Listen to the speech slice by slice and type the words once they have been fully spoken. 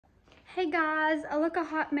Hey guys, I look a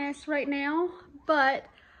hot mess right now, but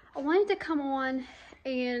I wanted to come on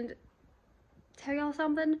and tell y'all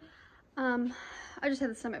something. I just had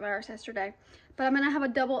the stomach virus yesterday, but I'm gonna have a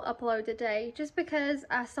double upload today just because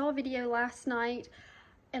I saw a video last night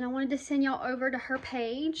and I wanted to send y'all over to her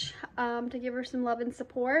page to give her some love and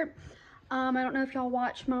support. I don't know if y'all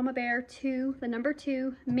watch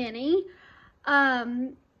Mamabear2many,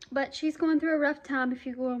 but she's going through a rough time. If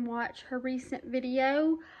you go and watch her recent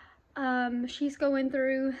video, she's going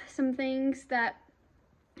through some things that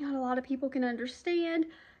not a lot of people can understand.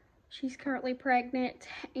 She's currently pregnant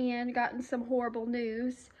and gotten some horrible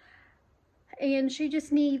news, and she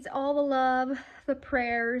just needs all the love, the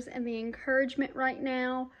prayers, and the encouragement right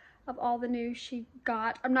now of all the news she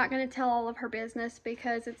got. I'm not going to tell all of her business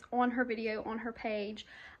because it's on her video on her page.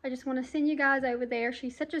 I just want to send you guys over there.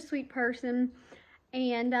 She's such a sweet person,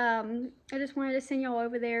 and I just wanted to send y'all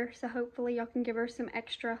over there, so hopefully y'all can give her some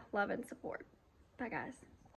extra love and support. Bye guys.